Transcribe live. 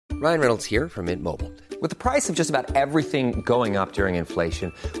Ryan Reynolds here from Mint Mobile. With the price of just about everything going up during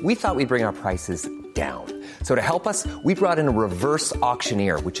inflation, we thought we'd bring our prices down. So to help us, we brought in a reverse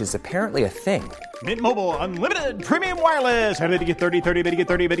auctioneer, which is apparently a thing. Mint Mobile Unlimited Premium Wireless. How to get 30, 30, bit to get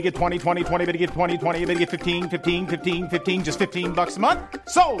 30, bit to get 20, 20, 20, bit to get 20, 20, bit to get 15, 15, 15, 15, just $15 a month?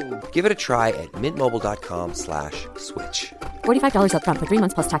 Sold! Give it a try at mintmobile.com/switch. $45 up front for 3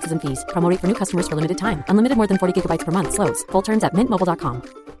 months plus taxes and fees. Promo rate for new customers for limited time. Unlimited more than 40 gigabytes per month. Slows full terms at mintmobile.com.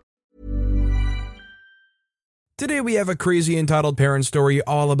 Today we have a crazy entitled parent story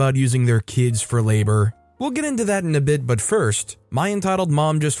all about using their kids for labor. We'll get into that in a bit, but first, my entitled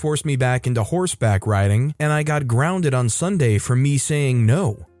mom just forced me back into horseback riding, and I got grounded on Sunday for me saying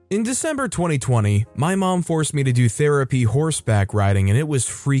no. In December 2020, my mom forced me to do therapy horseback riding, and it was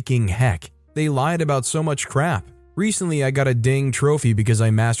freaking heck. They lied about so much crap. Recently, I got a dang trophy because I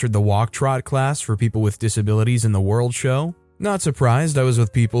mastered the walk trot class for people with disabilities in the World Show. Not surprised, I was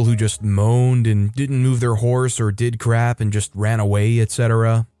with people who just moaned and didn't move their horse or did crap and just ran away,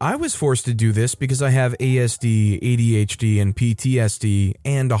 etc. I was forced to do this because I have ASD, ADHD, and PTSD,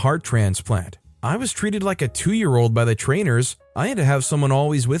 and a heart transplant. I was treated like a 2-year-old by the trainers. I had to have someone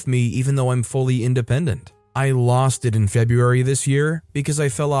always with me even though I'm fully independent. I lost it in February this year because I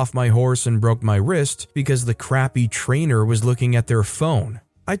fell off my horse and broke my wrist because the crappy trainer was looking at their phone.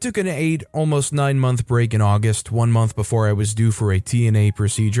 I took an 8, almost 9-month break in August, 1 month before I was due for a TNA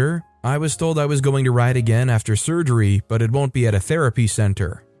procedure. I was told I was going to ride again after surgery, but it won't be at a therapy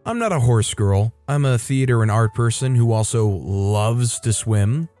center. I'm not a horse girl. I'm a theater and art person who also loves to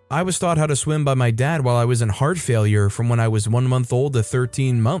swim. I was taught how to swim by my dad while I was in heart failure from when I was 1 month old to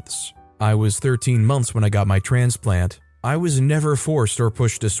 13 months. I was 13 months when I got my transplant. I was never forced or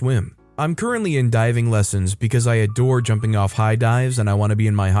pushed to swim. I'm currently in diving lessons because I adore jumping off high dives and I want to be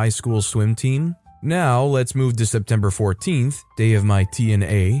in my high school swim team. Now, let's move to September 14th, day of my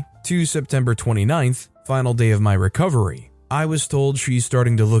TNA, to September 29th, final day of my recovery. I was told she's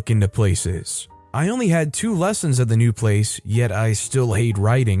starting to look into places. I only had 2 lessons at the new place, yet I still hate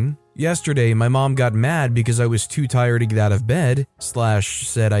riding. Yesterday, my mom got mad because I was too tired to get out of bed, /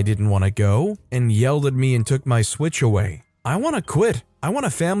 said I didn't want to go, and yelled at me and took my Switch away. I want to quit. I want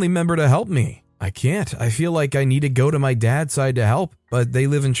a family member to help me. I can't. I feel like I need to go to my dad's side to help, but they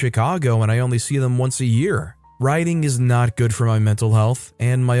live in Chicago and I only see them once a year. Riding is not good for my mental health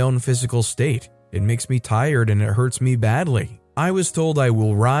and my own physical state. It makes me tired and it hurts me badly. I was told I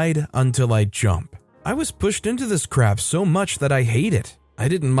will ride until I jump. I was pushed into this crap so much that I hate it. I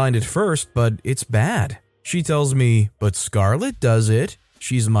didn't mind at first, but it's bad. She tells me, but Scarlett does it.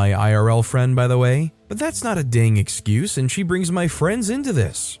 She's my IRL friend, by the way. But that's not a dang excuse, and she brings my friends into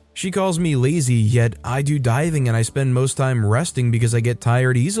this. She calls me lazy, yet I do diving and I spend most time resting because I get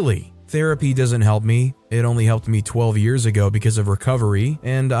tired easily. Therapy doesn't help me. It only helped me 12 years ago because of recovery,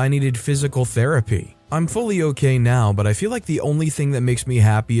 and I needed physical therapy. I'm fully okay now, but I feel like the only thing that makes me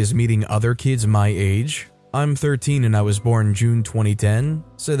happy is meeting other kids my age. I'm 13 and I was born June 2010,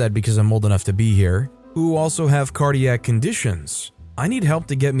 said that because I'm old enough to be here, who also have cardiac conditions. I need help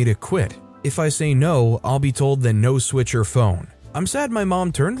to get me to quit. If I say no, I'll be told then no Switch or phone. I'm sad my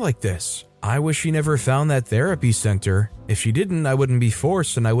mom turned like this. I wish she never found that therapy center. If she didn't, I wouldn't be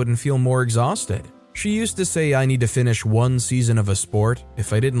forced and I wouldn't feel more exhausted. She used to say I need to finish 1 season of a sport.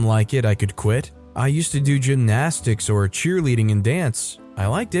 If I didn't like it, I could quit. I used to do gymnastics or cheerleading and dance. I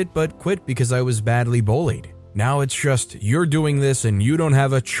liked it, but quit because I was badly bullied. Now it's just, you're doing this and you don't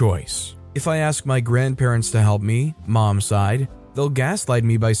have a choice. If I ask my grandparents to help me, mom's side, they'll gaslight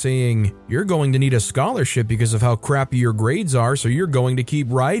me by saying, you're going to need a scholarship because of how crappy your grades are, so you're going to keep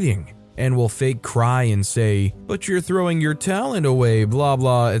writing. And will fake cry and say, but you're throwing your talent away, blah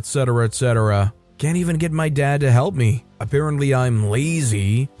blah, etc, etc. Can't even get my dad to help me. Apparently I'm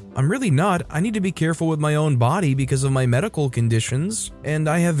lazy. I'm really not. I need to be careful with my own body because of my medical conditions, and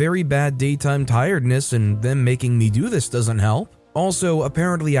I have very bad daytime tiredness, and them making me do this doesn't help. Also,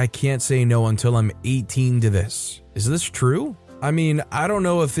 apparently I can't say no until I'm 18 to this. Is this true? I mean, I don't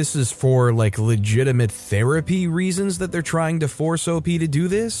know if this is for like legitimate therapy reasons that they're trying to force OP to do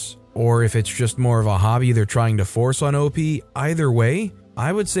this, or if it's just more of a hobby they're trying to force on OP. Either way,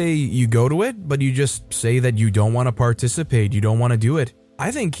 I would say you go to it, but you just say that you don't want to participate, you don't want to do it.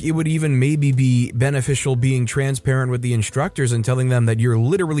 I think it would even maybe be beneficial being transparent with the instructors and telling them that you're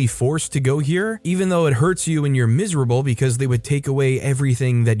literally forced to go here, even though it hurts you and you're miserable, because they would take away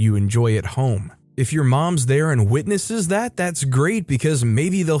everything that you enjoy at home. If your mom's there and witnesses that, that's great, because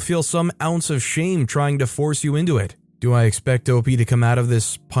maybe they'll feel some ounce of shame trying to force you into it. Do I expect OP to come out of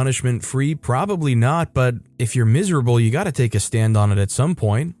this punishment-free? Probably not, but if you're miserable, you gotta take a stand on it at some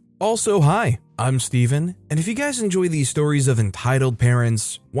point. Also, hi, I'm Steven, and if you guys enjoy these stories of entitled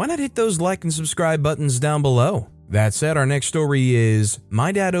parents, why not hit those like and subscribe buttons down below? That said, our next story is,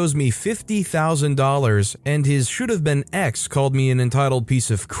 my dad owes me $50,000 and his should-have-been ex called me an entitled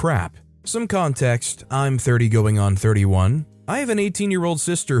piece of crap. Some context, I'm 30 going on 31. I have an 18-year-old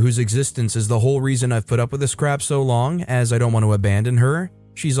sister whose existence is the whole reason I've put up with this crap so long, as I don't want to abandon her.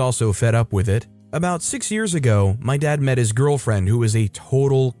 She's also fed up with it. About 6 years ago, my dad met his girlfriend who is a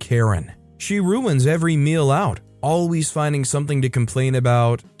total Karen. She ruins every meal out, always finding something to complain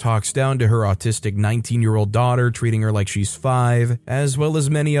about, talks down to her autistic 19-year-old daughter, treating her like she's 5, as well as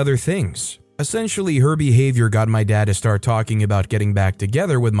many other things. Essentially, her behavior got my dad to start talking about getting back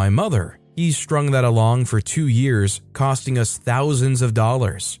together with my mother. He's strung that along for 2 years, costing us thousands of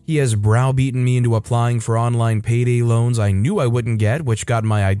dollars. He has browbeaten me into applying for online payday loans I knew I wouldn't get, which got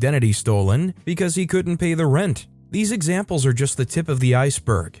my identity stolen, because he couldn't pay the rent. These examples are just the tip of the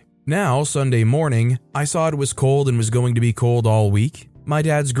iceberg. Now, Sunday morning, I saw it was cold and was going to be cold all week. My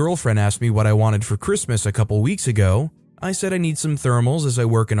dad's girlfriend asked me what I wanted for Christmas a couple weeks ago. I said I need some thermals as I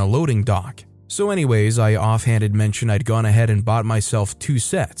work in a loading dock. So anyways, I offhanded mentioned I'd gone ahead and bought myself 2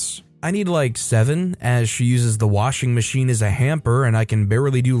 sets. I need like 7, as she uses the washing machine as a hamper and I can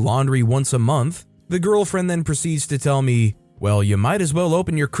barely do laundry once a month. The girlfriend then proceeds to tell me, well, you might as well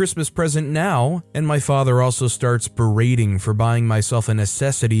open your Christmas present now, and my father also starts berating for buying myself a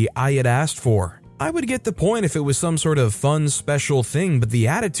necessity I had asked for. I would get the point if it was some sort of fun special thing, but the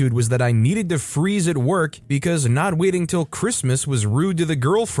attitude was that I needed to freeze at work because not waiting till Christmas was rude to the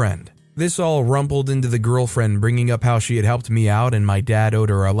girlfriend. This all rumpled into the girlfriend bringing up how she had helped me out and my dad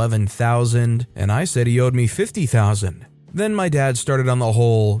owed her $11,000, and I said he owed me $50,000. Then my dad started on the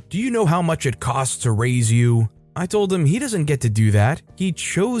whole, do you know how much it costs to raise you? I told him he doesn't get to do that, he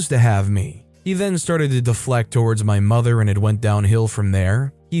chose to have me. He then started to deflect towards my mother and it went downhill from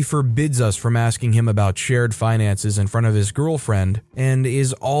there. He forbids us from asking him about shared finances in front of his girlfriend and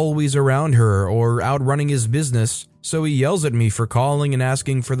is always around her or out running his business, so he yells at me for calling and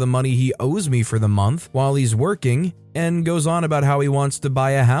asking for the money he owes me for the month while he's working and goes on about how he wants to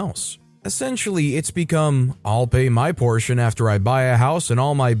buy a house. Essentially, it's become, I'll pay my portion after I buy a house and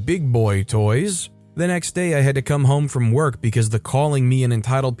all my big boy toys. The next day, I had to come home from work because the calling me an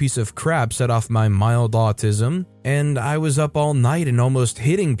entitled piece of crap set off my mild autism, and I was up all night and almost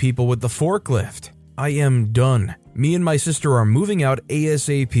hitting people with the forklift. I am done. Me and my sister are moving out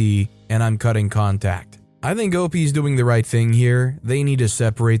ASAP, and I'm cutting contact. I think OP's doing the right thing here. They need to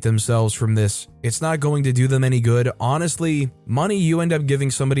separate themselves from this. It's not going to do them any good. Honestly, money you end up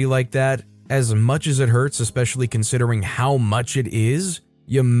giving somebody like that, as much as it hurts, especially considering how much it is,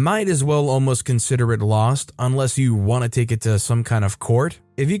 you might as well almost consider it lost unless you want to take it to some kind of court.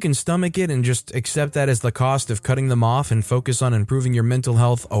 If you can stomach it and just accept that as the cost of cutting them off and focus on improving your mental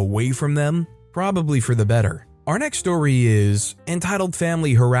health away from them, probably for the better. Our next story is, entitled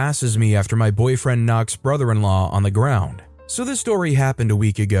family harasses me after my boyfriend knocks brother-in-law on the ground. So this story happened a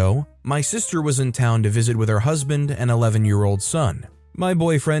week ago. My sister was in town to visit with her husband and 11-year-old son. My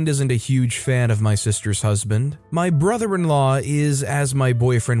boyfriend isn't a huge fan of my sister's husband. My brother-in-law is, as my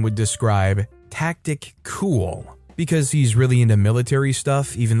boyfriend would describe, tactic cool, because he's really into military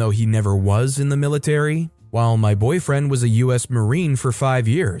stuff even though he never was in the military, while my boyfriend was a US Marine for 5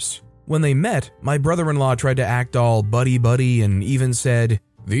 years. When they met, my brother-in-law tried to act all buddy-buddy and even said,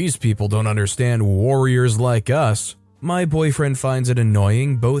 "These people don't understand warriors like us." My boyfriend finds it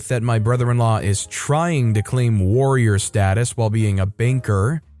annoying both that my brother-in-law is trying to claim warrior status while being a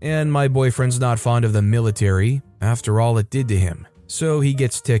banker, and my boyfriend's not fond of the military, after all it did to him. So he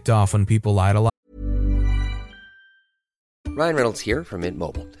gets ticked off when people idolize. Ryan Reynolds here from Mint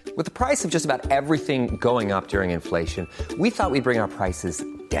Mobile. With the price of just about everything going up during inflation, we thought we'd bring our prices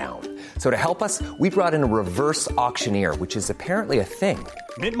down. So to help us, we brought in a reverse auctioneer, which is apparently a thing.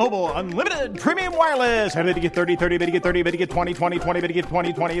 Mint Mobile Unlimited Premium Wireless. How to get 30, 30, bit to get 30, bit to get 20, 20, 20, bit to get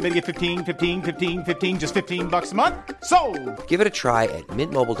 20, 20, bit to get 15, 15, 15, 15, just $15 a month? Sold! Give it a try at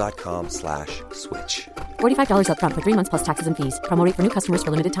mintmobile.com/switch. $45 up front for 3 months plus taxes and fees. Promo rate for new customers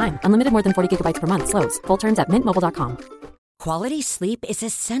for limited time. Unlimited more than 40 gigabytes per month. Slows full terms at mintmobile.com. Quality sleep is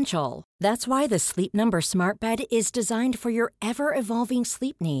essential. That's why the Sleep Number Smart Bed is designed for your ever-evolving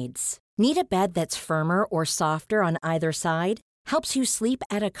sleep needs. Need a bed that's firmer or softer on either side? Helps you sleep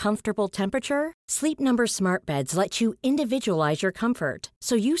at a comfortable temperature? Sleep Number Smart Beds let you individualize your comfort,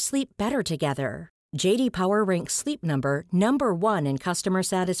 so you sleep better together. J.D. Power ranks Sleep Number number 1 in customer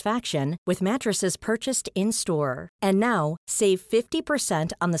satisfaction with mattresses purchased in-store. And now, save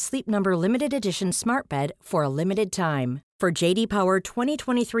 50% on the Sleep Number Limited Edition Smart Bed for a limited time. For JD Power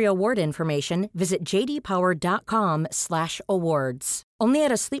 2023 award information, visit jdpower.com/awards. Only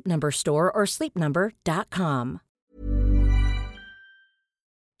at a Sleep Number store or sleepnumber.com.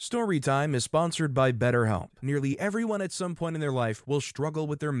 Storytime is sponsored by BetterHelp. Nearly everyone at some point in their life will struggle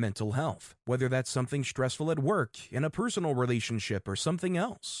with their mental health, whether that's something stressful at work, in a personal relationship, or something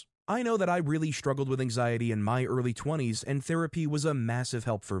else. I know that I really struggled with anxiety in my early 20s, and therapy was a massive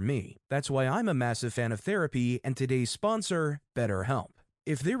help for me. That's why I'm a massive fan of therapy and today's sponsor, BetterHelp.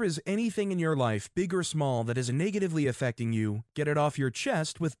 If there is anything in your life, big or small, that is negatively affecting you, get it off your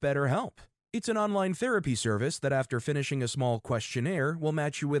chest with BetterHelp. It's an online therapy service that, after finishing a small questionnaire, will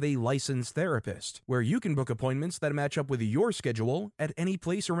match you with a licensed therapist, where you can book appointments that match up with your schedule at any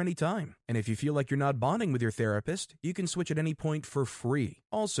place or any time. And if you feel like you're not bonding with your therapist, you can switch at any point for free.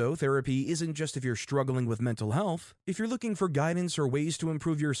 Also, therapy isn't just if you're struggling with mental health. If you're looking for guidance or ways to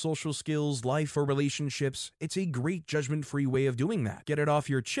improve your social skills, life, or relationships, it's a great judgment-free way of doing that. Get it off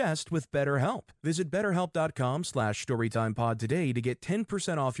your chest with BetterHelp. Visit BetterHelp.com/StorytimePod today to get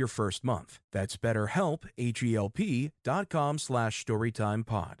 10% off your first month. That's BetterHelp,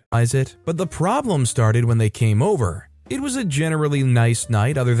 HELP.com/StorytimePod. But the problem started when they came over. It was a generally nice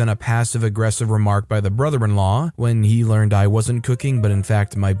night other than a passive-aggressive remark by the brother-in-law when he learned I wasn't cooking, but in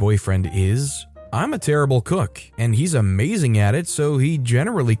fact my boyfriend is. I'm a terrible cook, and he's amazing at it, so he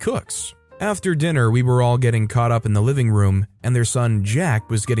generally cooks. After dinner, we were all getting caught up in the living room, and their son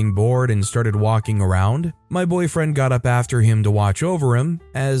Jack was getting bored and started walking around. My boyfriend got up after him to watch over him,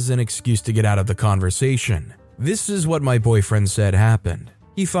 as an excuse to get out of the conversation. This is what my boyfriend said happened.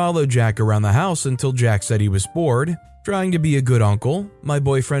 He followed Jack around the house until Jack said he was bored. Trying to be a good uncle, my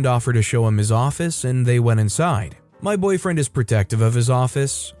boyfriend offered to show him his office, and they went inside. My boyfriend is protective of his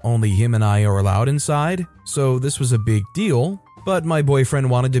office, only him and I are allowed inside, so this was a big deal. But my boyfriend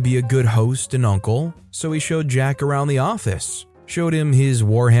wanted to be a good host and uncle, so he showed Jack around the office. Showed him his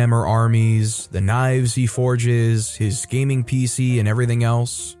Warhammer armies, the knives he forges, his gaming PC, and everything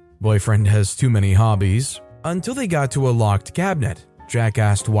else. Boyfriend has too many hobbies. Until they got to a locked cabinet. Jack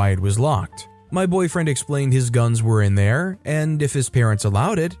asked why it was locked. My boyfriend explained his guns were in there, and if his parents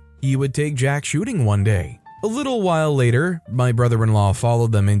allowed it, he would take Jack shooting one day. A little while later, my brother-in-law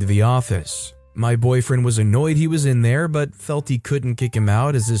followed them into the office. My boyfriend was annoyed he was in there, but felt he couldn't kick him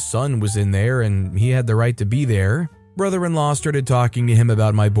out as his son was in there and he had the right to be there. Brother-in-law started talking to him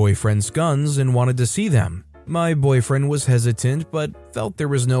about my boyfriend's guns and wanted to see them. My boyfriend was hesitant, but felt there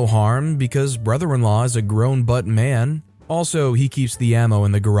was no harm because brother-in-law is a grown-butt man. Also, he keeps the ammo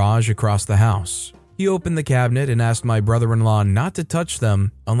in the garage across the house. He opened the cabinet and asked my brother-in-law not to touch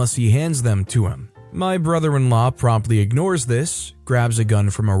them unless he hands them to him. My brother-in-law promptly ignores this, grabs a gun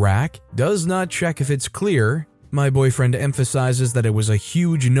from a rack, does not check if it's clear. My boyfriend emphasizes that it was a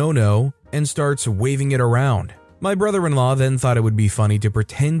huge no-no and starts waving it around. My brother-in-law then thought it would be funny to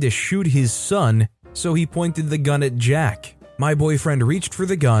pretend to shoot his son, so he pointed the gun at Jack. My boyfriend reached for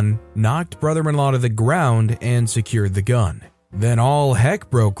the gun, knocked brother-in-law to the ground, and secured the gun. Then all heck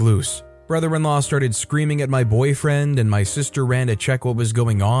broke loose. Brother-in-law started screaming at my boyfriend, and my sister ran to check what was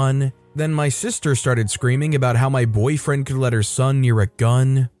going on. Then my sister started screaming about how my boyfriend could let her son near a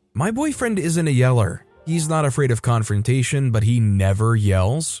gun. My boyfriend isn't a yeller. He's not afraid of confrontation, but he never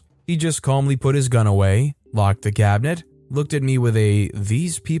yells. He just calmly put his gun away, locked the cabinet, looked at me with a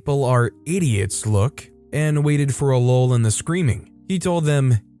 "these people are idiots" look, and waited for a lull in the screaming. He told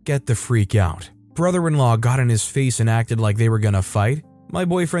them, "Get the freak out." Brother-in-law got in his face and acted like they were gonna fight. My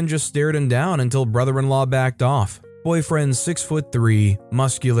boyfriend just stared him down until brother-in-law backed off. Boyfriend's 6'3",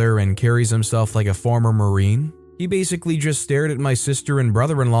 muscular, and carries himself like a former Marine. He basically just stared at my sister and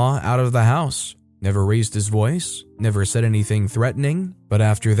brother-in-law out of the house. Never raised his voice, never said anything threatening. But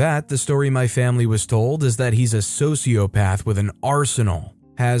after that, the story my family was told is that he's a sociopath with an arsenal.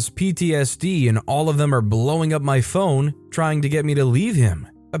 Has PTSD, and all of them are blowing up my phone, trying to get me to leave him.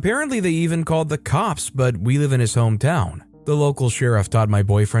 Apparently they even called the cops, but we live in his hometown. The local sheriff taught my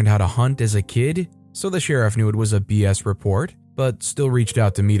boyfriend how to hunt as a kid, so the sheriff knew it was a BS report, but still reached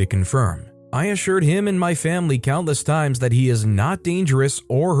out to me to confirm. I assured him and my family countless times that he is not dangerous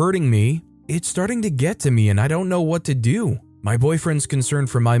or hurting me. It's starting to get to me and I don't know what to do. My boyfriend's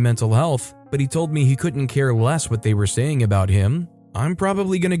concerned for my mental health, but he told me he couldn't care less what they were saying about him. I'm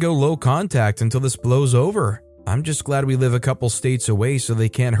probably gonna go low contact until this blows over. I'm just glad we live a couple states away so they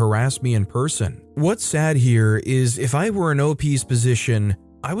can't harass me in person. What's sad here is if I were in OP's position,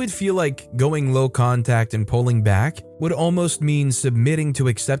 I would feel like going low contact and pulling back would almost mean submitting to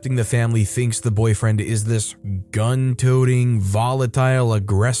accepting the family thinks the boyfriend is this gun-toting, volatile,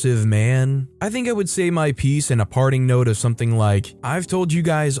 aggressive man. I think I would say my piece in a parting note of something like, I've told you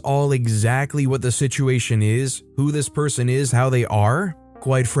guys all exactly what the situation is, who this person is, how they are.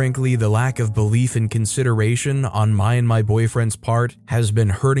 Quite frankly, the lack of belief and consideration on my and my boyfriend's part has been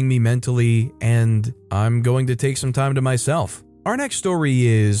hurting me mentally, and I'm going to take some time to myself. Our next story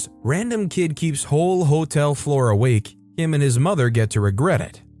is, random kid keeps whole hotel floor awake, him and his mother get to regret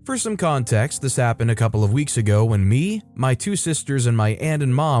it. For some context, this happened a couple of weeks ago when me, my two sisters, and my aunt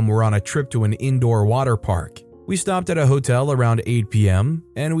and mom were on a trip to an indoor water park. We stopped at a hotel around 8 p.m.,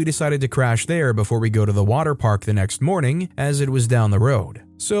 and we decided to crash there before we go to the water park the next morning, as it was down the road.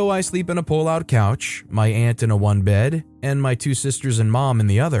 So I sleep in a pull-out couch, my aunt in a one bed, and my two sisters and mom in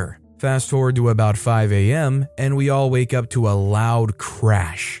the other. Fast forward to about 5 a.m., and we all wake up to a loud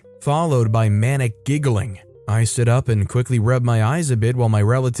crash, followed by manic giggling. I sit up and quickly rub my eyes a bit while my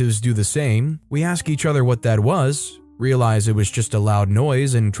relatives do the same. We ask each other what that was, realize it was just a loud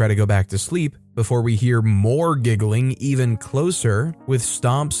noise, and try to go back to sleep before we hear more giggling even closer, with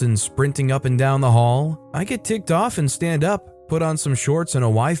stomps and sprinting up and down the hall. I get ticked off and stand up, put on some shorts and a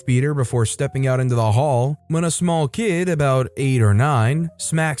wife beater before stepping out into the hall when a small kid, about 8 or 9,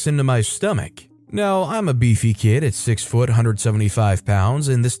 smacks into my stomach. Now, I'm a beefy kid at 6 foot, 175 pounds,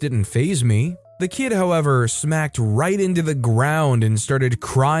 and this didn't faze me. The kid, however, smacked right into the ground and started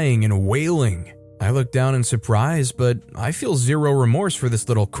crying and wailing. I look down in surprise, but I feel zero remorse for this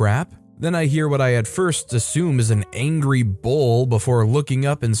little crap. Then I hear what I at first assume is an angry bull before looking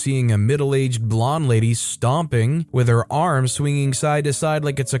up and seeing a middle-aged blonde lady stomping with her arms swinging side to side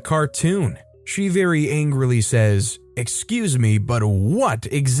like it's a cartoon. She very angrily says, "Excuse me, but what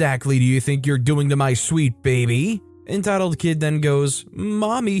exactly do you think you're doing to my sweet baby?" Entitled kid then goes,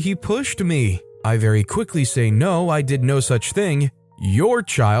 "Mommy, he pushed me." I very quickly say, "No, I did no such thing. Your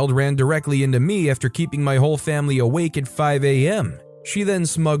child ran directly into me after keeping my whole family awake at 5 a.m. She then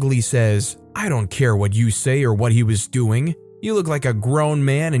smugly says, "I don't care what you say or what he was doing. You look like a grown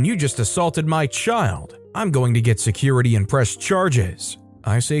man and you just assaulted my child. I'm going to get security and press charges."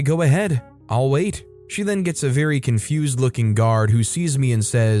 I say, "Go ahead, I'll wait." She then gets a very confused looking guard who sees me and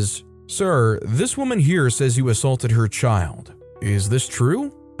says, "Sir, this woman here says you assaulted her child. Is this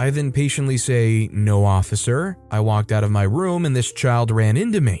true?" I then patiently say, "No, officer. I walked out of my room and this child ran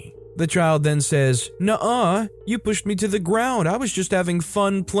into me." The child then says, "Nuh-uh, you pushed me to the ground. I was just having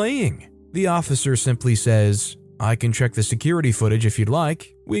fun playing." The officer simply says, "I can check the security footage if you'd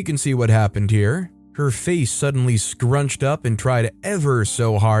like. We can see what happened here." Her face suddenly scrunched up and tried ever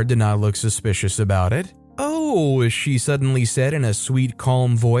so hard to not look suspicious about it. "Oh," she suddenly said in a sweet,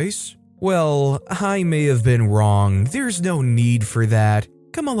 calm voice. "Well, I may have been wrong. There's no need for that.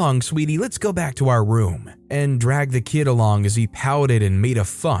 Come along, sweetie, let's go back to our room," and dragged the kid along as he pouted and made a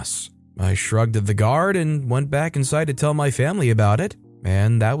fuss. I shrugged at the guard and went back inside to tell my family about it,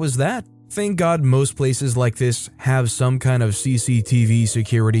 and that was that. Thank God most places like this have some kind of CCTV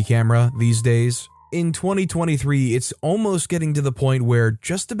security camera these days. In 2023, it's almost getting to the point where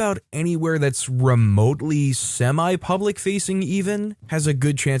just about anywhere that's remotely semi-public facing even has a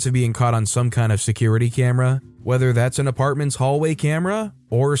good chance of being caught on some kind of security camera, whether that's an apartment's hallway camera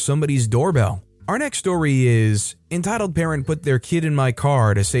or somebody's doorbell. Our next story is, entitled parent put their kid in my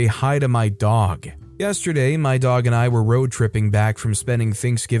car to say hi to my dog. Yesterday, my dog and I were road tripping back from spending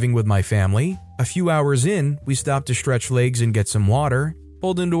Thanksgiving with my family. A few hours in, we stopped to stretch legs and get some water.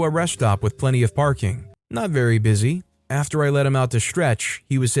 Pulled into a rest stop with plenty of parking. Not very busy. After I let him out to stretch,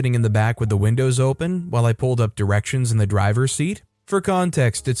 he was sitting in the back with the windows open while I pulled up directions in the driver's seat. For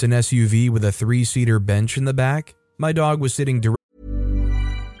context, it's an SUV with a 3-seater bench in the back. My dog was sitting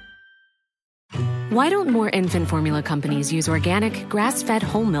Why don't more infant formula companies use organic, grass-fed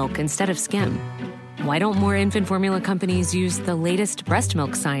whole milk instead of skim? Why don't more infant formula companies use the latest breast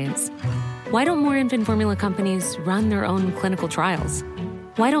milk science? Why don't more infant formula companies run their own clinical trials?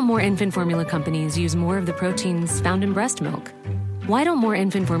 Why don't more infant formula companies use more of the proteins found in breast milk? Why don't more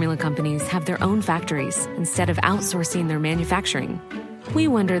infant formula companies have their own factories instead of outsourcing their manufacturing? We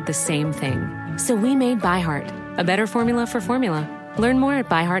wondered the same thing. So we made ByHeart, a better formula for formula. Learn more at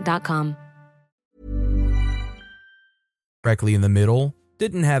byheart.com. directly in the middle,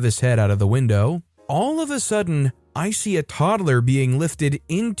 didn't have his head out of the window. All of a sudden, I see a toddler being lifted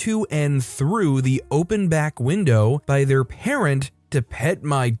into and through the open back window by their parent to pet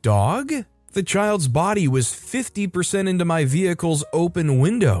my dog. The child's body was 50% into my vehicle's open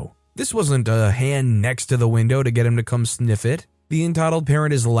window. This wasn't a hand next to the window to get him to come sniff it. The entitled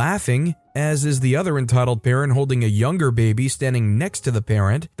parent is laughing, as is the other entitled parent holding a younger baby standing next to the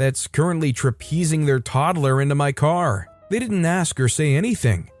parent that's currently trapezing their toddler into my car. They didn't ask or say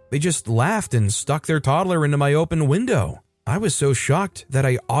anything. They just laughed and stuck their toddler into my open window. I was so shocked that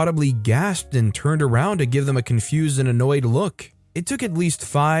I audibly gasped and turned around to give them a confused and annoyed look. It took at least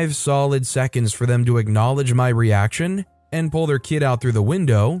 5 solid seconds for them to acknowledge my reaction and pull their kid out through the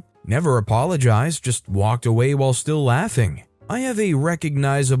window, never apologized, just walked away while still laughing. I have a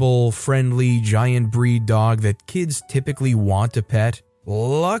recognizable, friendly, giant breed dog that kids typically want to pet.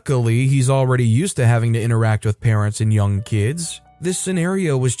 Luckily, he's already used to having to interact with parents and young kids. This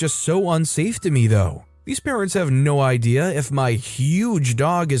scenario was just so unsafe to me though. These parents have no idea if my huge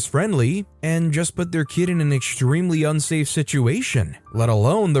dog is friendly and just put their kid in an extremely unsafe situation, let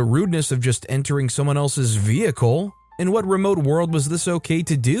alone the rudeness of just entering someone else's vehicle. In what remote world was this okay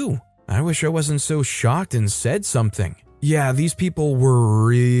to do? I wish I wasn't so shocked and said something. Yeah, these people were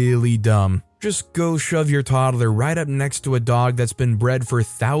really dumb. Just go shove your toddler right up next to a dog that's been bred for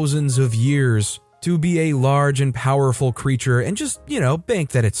thousands of years to be a large and powerful creature and just,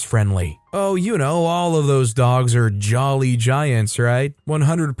 bank that it's friendly. Oh, all of those dogs are jolly giants, right?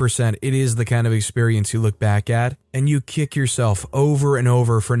 100% it is the kind of experience you look back at and you kick yourself over and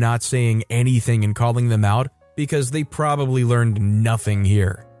over for not saying anything and calling them out because they probably learned nothing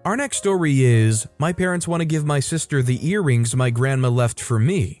here. Our next story is, my parents want to give my sister the earrings my grandma left for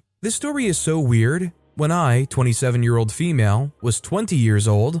me. This story is so weird. When I, 27-year-old female, was 20 years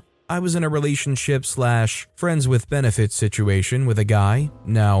old, I was in a relationship / friends with benefits situation with a guy,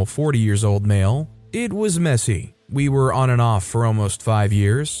 now 40 years old male. It was messy. We were on and off for almost 5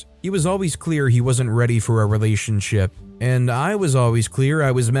 years. He was always clear he wasn't ready for a relationship, and I was always clear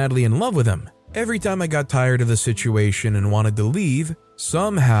I was madly in love with him. Every time I got tired of the situation and wanted to leave,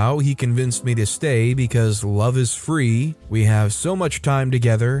 somehow he convinced me to stay because love is free, we have so much time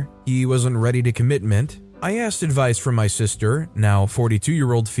together, he wasn't ready to commitment. I asked advice from my sister, now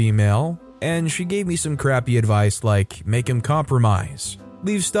 42-year-old female, and she gave me some crappy advice like make him compromise,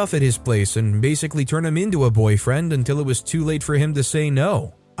 leave stuff at his place and basically turn him into a boyfriend until it was too late for him to say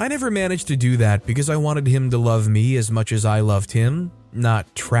no. I never managed to do that because I wanted him to love me as much as I loved him,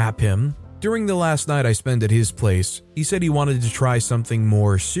 not trap him. During the last night I spent at his place, he said he wanted to try something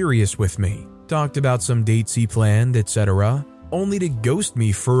more serious with me. Talked about some dates he planned, etc., only to ghost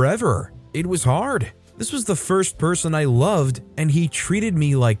me forever. It was hard. This was the first person I loved, and he treated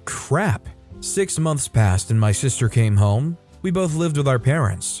me like crap. 6 months passed and my sister came home. We both lived with our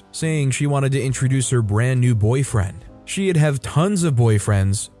parents, saying she wanted to introduce her brand new boyfriend. She'd have tons of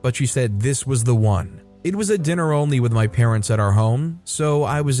boyfriends, but she said this was the one. It was a dinner only with my parents at our home, so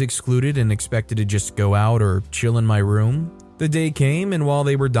I was excluded and expected to just go out or chill in my room. The day came, and while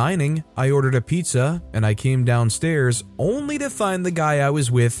they were dining, I ordered a pizza, and I came downstairs only to find the guy I was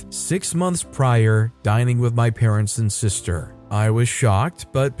with 6 months prior dining with my parents and sister. I was shocked,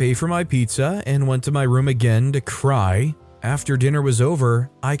 but paid for my pizza and went to my room again to cry. After dinner was over,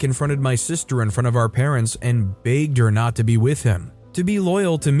 I confronted my sister in front of our parents and begged her not to be with him, to be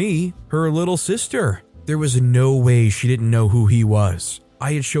loyal to me, her little sister. There was no way she didn't know who he was.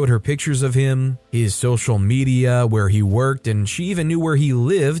 I had showed her pictures of him, his social media, where he worked, and she even knew where he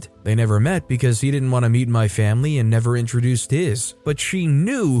lived. They never met because he didn't want to meet my family and never introduced his. But she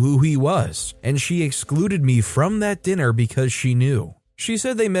knew who he was, and she excluded me from that dinner because she knew. She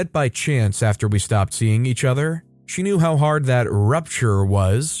said they met by chance after we stopped seeing each other. She knew how hard that rupture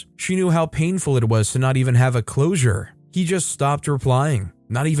was. She knew how painful it was to not even have a closure. He just stopped replying.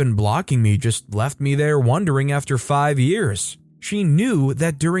 Not even blocking me, just left me there wondering after 5 years. She knew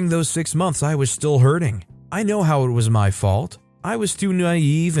that during those 6 months I was still hurting. I know how it was my fault. I was too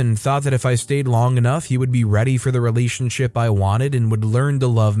naive and thought that if I stayed long enough he would be ready for the relationship I wanted and would learn to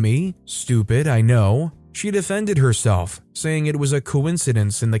love me. Stupid, I know. She defended herself, saying it was a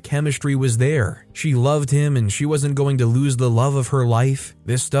coincidence and the chemistry was there. She loved him and she wasn't going to lose the love of her life.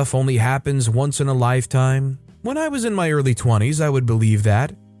 This stuff only happens once in a lifetime. When I was in my early 20s, I would believe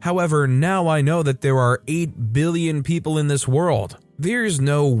that. However, now I know that there are 8 billion people in this world. There's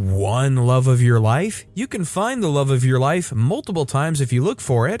no one love of your life. You can find the love of your life multiple times if you look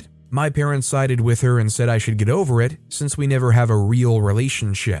for it. My parents sided with her and said I should get over it since we never have a real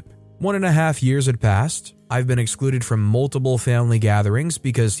relationship. 1.5 years had passed. I've been excluded from multiple family gatherings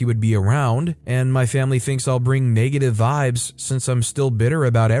because he would be around, and my family thinks I'll bring negative vibes since I'm still bitter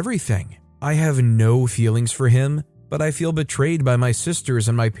about everything. I have no feelings for him, but I feel betrayed by my sisters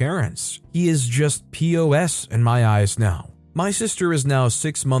and my parents. He is just POS in my eyes now. My sister is now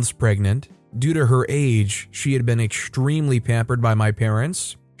 6 months pregnant. Due to her age, she had been extremely pampered by my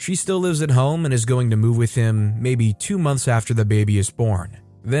parents. She still lives at home and is going to move with him maybe 2 months after the baby is born.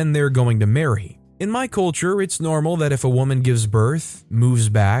 Then they're going to marry. In my culture, it's normal that if a woman gives birth, moves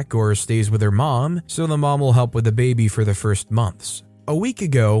back, or stays with her mom, so the mom will help with the baby for the first months. A week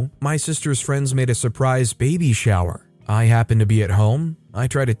ago, my sister's friends made a surprise baby shower. I happened to be at home. I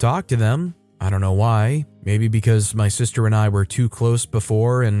tried to talk to them. I don't know why. Maybe because my sister and I were too close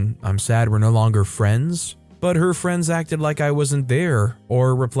before and I'm sad we're no longer friends. But her friends acted like I wasn't there,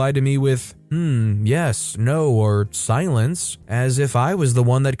 or replied to me with, yes, no, or silence, as if I was the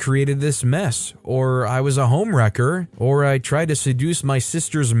one that created this mess, or I was a homewrecker, or I tried to seduce my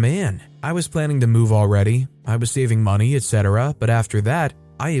sister's man. I was planning to move already. I was saving money, etc., but after that,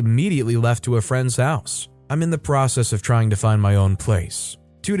 I immediately left to a friend's house. I'm in the process of trying to find my own place.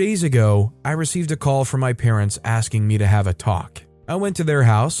 2 days ago, I received a call from my parents asking me to have a talk. I went to their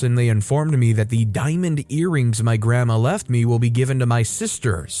house and they informed me that the diamond earrings my grandma left me will be given to my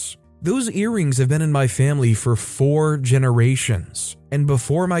sisters. Those earrings have been in my family for 4 generations, and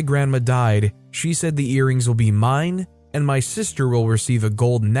before my grandma died, she said the earrings will be mine and my sister will receive a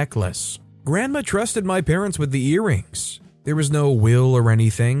gold necklace. Grandma trusted my parents with the earrings. There was no will or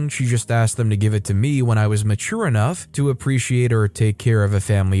anything, she just asked them to give it to me when I was mature enough to appreciate or take care of a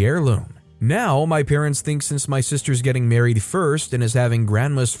family heirloom. Now, my parents think since my sister's getting married first and is having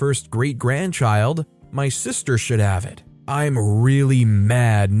grandma's first great-grandchild, my sister should have it. I'm really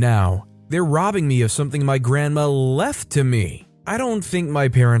mad now. They're robbing me of something my grandma left to me. I don't think my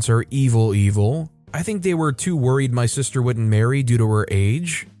parents are evil. I think they were too worried my sister wouldn't marry due to her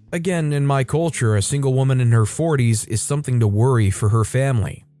age. Again, in my culture, a single woman in her 40s is something to worry for her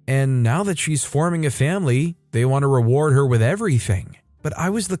family. And now that she's forming a family, they want to reward her with everything. But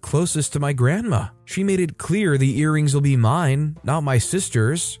I was the closest to my grandma. She made it clear the earrings will be mine, not my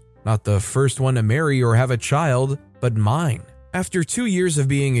sister's, not the first one to marry or have a child, but mine. After 2 years of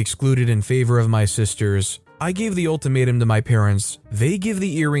being excluded in favor of my sisters, I gave the ultimatum to my parents. They give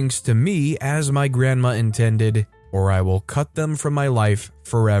the earrings to me as my grandma intended, or I will cut them from my life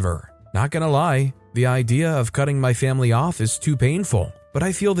forever. Not gonna lie, the idea of cutting my family off is too painful. But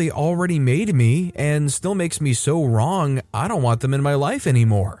I feel they already made me and still makes me so wrong, I don't want them in my life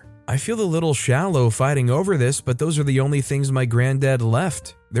anymore. I feel a little shallow fighting over this, but those are the only things my granddad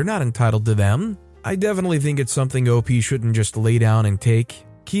left. They're not entitled to them. I definitely think it's something OP shouldn't just lay down and take.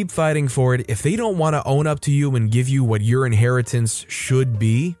 Keep fighting for it. If they don't want to own up to you and give you what your inheritance should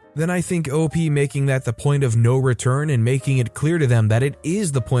be, then I think OP making that the point of no return and making it clear to them that it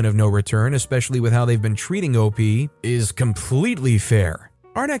is the point of no return, especially with how they've been treating OP, is completely fair.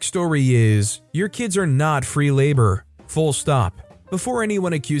 Our next story is, your kids are not free labor. Full stop. Before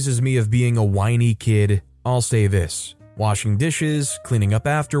anyone accuses me of being a whiny kid, I'll say this. Washing dishes, cleaning up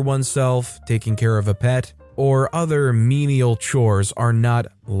after oneself, taking care of a pet, or other menial chores are not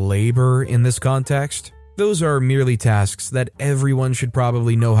labor in this context. Those are merely tasks that everyone should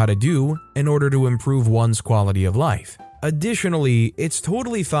probably know how to do in order to improve one's quality of life. Additionally, it's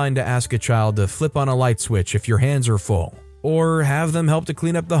totally fine to ask a child to flip on a light switch if your hands are full, or have them help to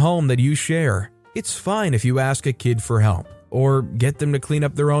clean up the home that you share. It's fine if you ask a kid for help, or get them to clean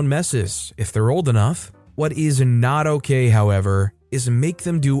up their own messes if they're old enough. What is not okay, however, is make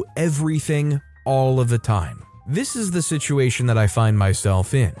them do everything all of the time. This is the situation that I find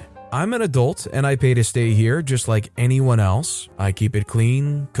myself in. I'm an adult and I pay to stay here just like anyone else. I keep it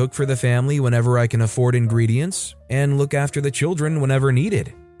clean, cook for the family whenever I can afford ingredients, and look after the children whenever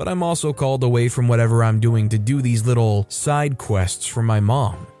needed. But I'm also called away from whatever I'm doing to do these little side quests for my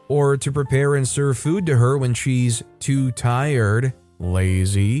mom, or to prepare and serve food to her when she's too tired,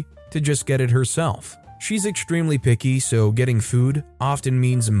 lazy, to just get it herself. She's extremely picky, so getting food often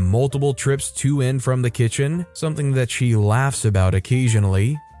means multiple trips to and from the kitchen, something that she laughs about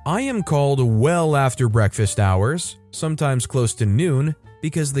occasionally. I am called well after breakfast hours, sometimes close to noon,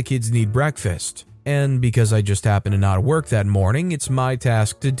 because the kids need breakfast. And because I just happen to not work that morning, it's my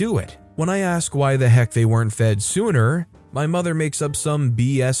task to do it. When I ask why the heck they weren't fed sooner, my mother makes up some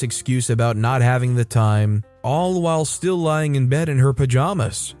BS excuse about not having the time, all while still lying in bed in her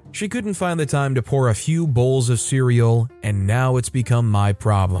pajamas. She couldn't find the time to pour a few bowls of cereal, and now it's become my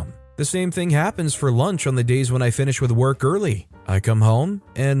problem. The same thing happens for lunch on the days when I finish with work early. I come home,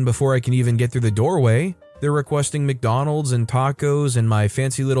 and before I can even get through the doorway, they're requesting McDonald's and tacos and my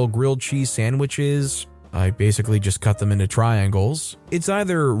fancy little grilled cheese sandwiches. I basically just cut them into triangles. It's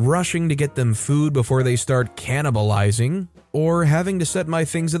either rushing to get them food before they start cannibalizing, or having to set my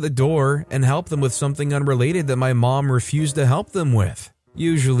things at the door and help them with something unrelated that my mom refused to help them with.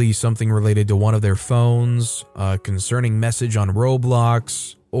 Usually something related to one of their phones, a concerning message on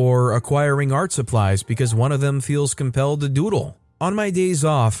Roblox, or acquiring art supplies because one of them feels compelled to doodle. On my days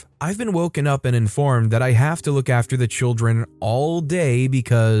off, I've been woken up and informed that I have to look after the children all day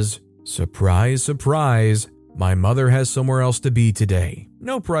because, surprise, surprise, my mother has somewhere else to be today.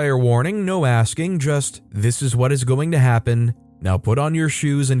 No prior warning, no asking, just this is what is going to happen. Now put on your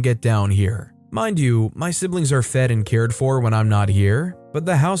shoes and get down here. Mind you, my siblings are fed and cared for when I'm not here, but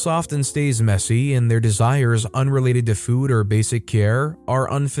the house often stays messy and their desires unrelated to food or basic care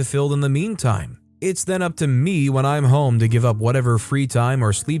are unfulfilled in the meantime. It's then up to me when I'm home to give up whatever free time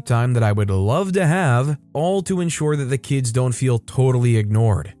or sleep time that I would love to have, all to ensure that the kids don't feel totally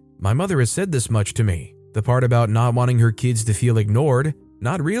ignored. My mother has said this much to me. The part about not wanting her kids to feel ignored,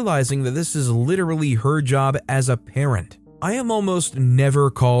 not realizing that this is literally her job as a parent. I am almost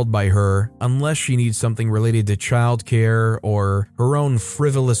never called by her unless she needs something related to childcare or her own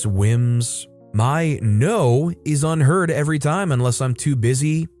frivolous whims. My no is unheard every time unless I'm too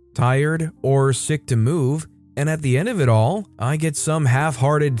busy, tired, or sick to move, and at the end of it all, I get some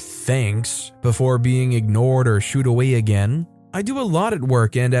half-hearted thanks before being ignored or shooed away again. I do a lot at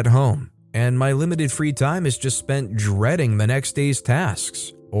work and at home, and my limited free time is just spent dreading the next day's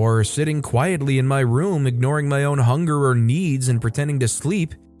tasks, or sitting quietly in my room ignoring my own hunger or needs and pretending to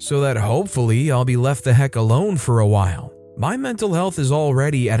sleep so that hopefully I'll be left the heck alone for a while. My mental health is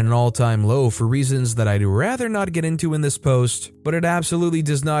already at an all-time low for reasons that I'd rather not get into in this post, but it absolutely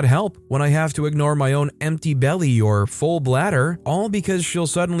does not help when I have to ignore my own empty belly or full bladder, all because she'll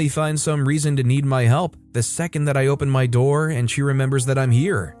suddenly find some reason to need my help the second that I open my door and she remembers that I'm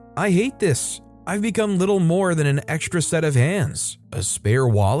here. I hate this. I've become little more than an extra set of hands, a spare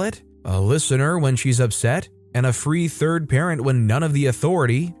wallet, a listener when she's upset, and a free third parent when none of the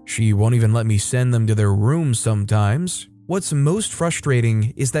authority. She won't even let me send them to their rooms sometimes. What's most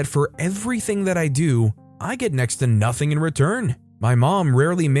frustrating is that for everything that I do, I get next to nothing in return. My mom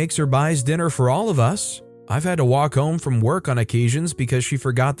rarely makes or buys dinner for all of us. I've had to walk home from work on occasions because she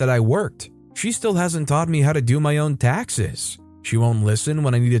forgot that I worked. She still hasn't taught me how to do my own taxes. She won't listen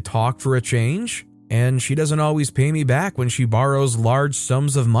when I need to talk for a change, and she doesn't always pay me back when she borrows large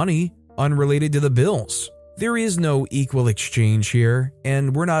sums of money unrelated to the bills. There is no equal exchange here,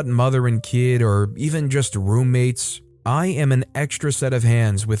 and we're not mother and kid or even just roommates. I am an extra set of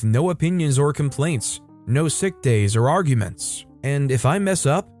hands with no opinions or complaints, no sick days or arguments, and if I mess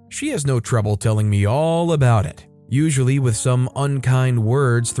up, she has no trouble telling me all about it, usually with some unkind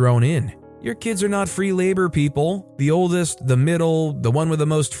words thrown in. Your kids are not free labor, people. The oldest, the middle, the one with the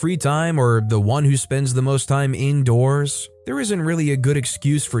most free time, or the one who spends the most time indoors. There isn't really a good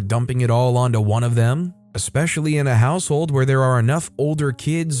excuse for dumping it all onto one of them, especially in a household where there are enough older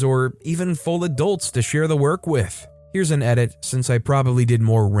kids or even full adults to share the work with. Here's an edit since I probably did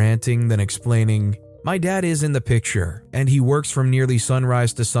more ranting than explaining. My dad is in the picture, and he works from nearly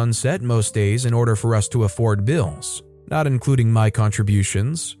sunrise to sunset most days in order for us to afford bills, not including my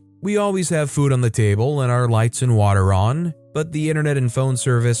contributions. We always have food on the table and our lights and water on, but the internet and phone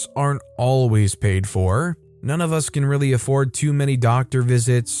service aren't always paid for. None of us can really afford too many doctor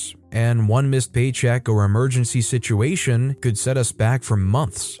visits, and one missed paycheck or emergency situation could set us back for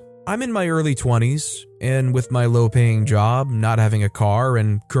months. I'm in my early 20s, and with my low-paying job, not having a car,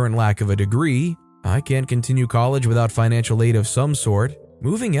 and current lack of a degree, I can't continue college without financial aid of some sort.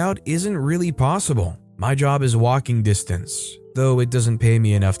 Moving out isn't really possible. My job is walking distance, though it doesn't pay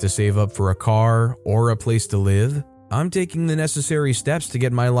me enough to save up for a car or a place to live. I'm taking the necessary steps to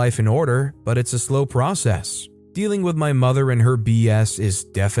get my life in order, but it's a slow process. Dealing with my mother and her BS is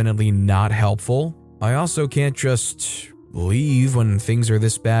definitely not helpful. I also can't just leave when things are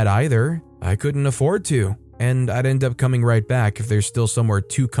this bad either. I couldn't afford to, and I'd end up coming right back if there's still somewhere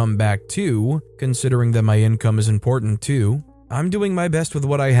to come back to, considering that my income is important too. I'm doing my best with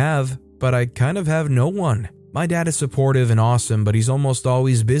what I have, but I kind of have no one. My dad is supportive and awesome, but he's almost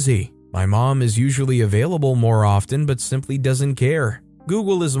always busy. My mom is usually available more often, but simply doesn't care.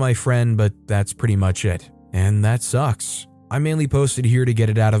 Google is my friend, but that's pretty much it. And that sucks. I mainly posted here to get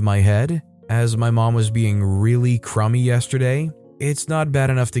it out of my head, as my mom was being really crummy yesterday. It's not bad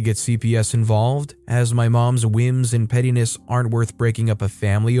enough to get CPS involved, as my mom's whims and pettiness aren't worth breaking up a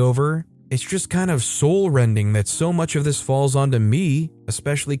family over. It's just kind of soul-rending that so much of this falls onto me,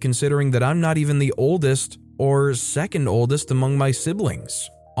 especially considering that I'm not even the oldest or second oldest among my siblings.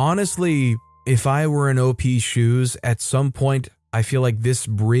 Honestly, if I were in OP's shoes, at some point I feel like this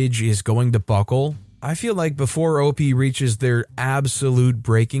bridge is going to buckle. I feel like before OP reaches their absolute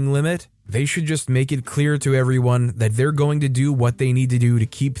breaking limit, they should just make it clear to everyone that they're going to do what they need to do to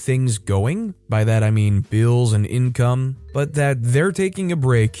keep things going. By that I mean bills and income, but that they're taking a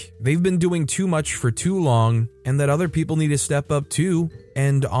break, they've been doing too much for too long, and that other people need to step up too,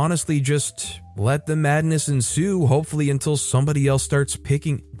 and honestly just let the madness ensue, hopefully until somebody else starts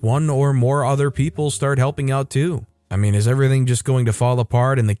picking one or more other people start helping out too. I mean, is everything just going to fall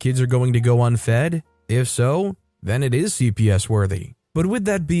apart and the kids are going to go unfed? If so, then it is CPS worthy. But with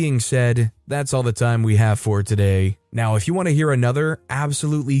that being said, that's all the time we have for today. Now, if you want to hear another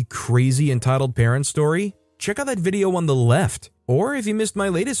absolutely crazy entitled parent story, check out that video on the left. Or if you missed my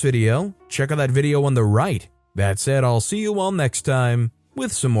latest video, check out that video on the right. That said, I'll see you all next time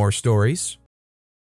with some more stories.